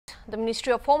the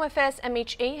Ministry of Home Affairs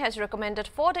MHA has recommended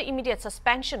for the immediate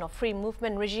suspension of free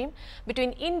movement regime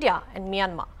between India and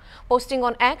Myanmar. Posting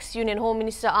on X, Union Home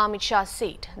Minister Amit Shah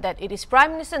said that it is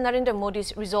Prime Minister Narendra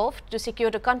Modi's resolve to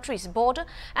secure the country's border,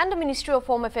 and the Ministry of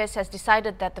Home Affairs has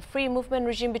decided that the free movement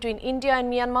regime between India and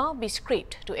Myanmar be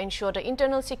scrapped to ensure the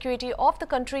internal security of the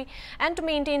country and to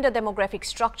maintain the demographic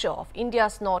structure of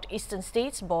India's northeastern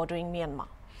states bordering Myanmar.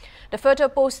 The further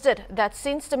posted that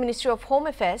since the Ministry of Home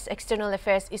Affairs, External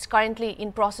Affairs is currently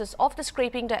in process of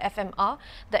scrapping the FMR,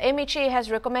 the MHA has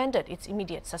recommended its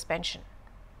immediate suspension.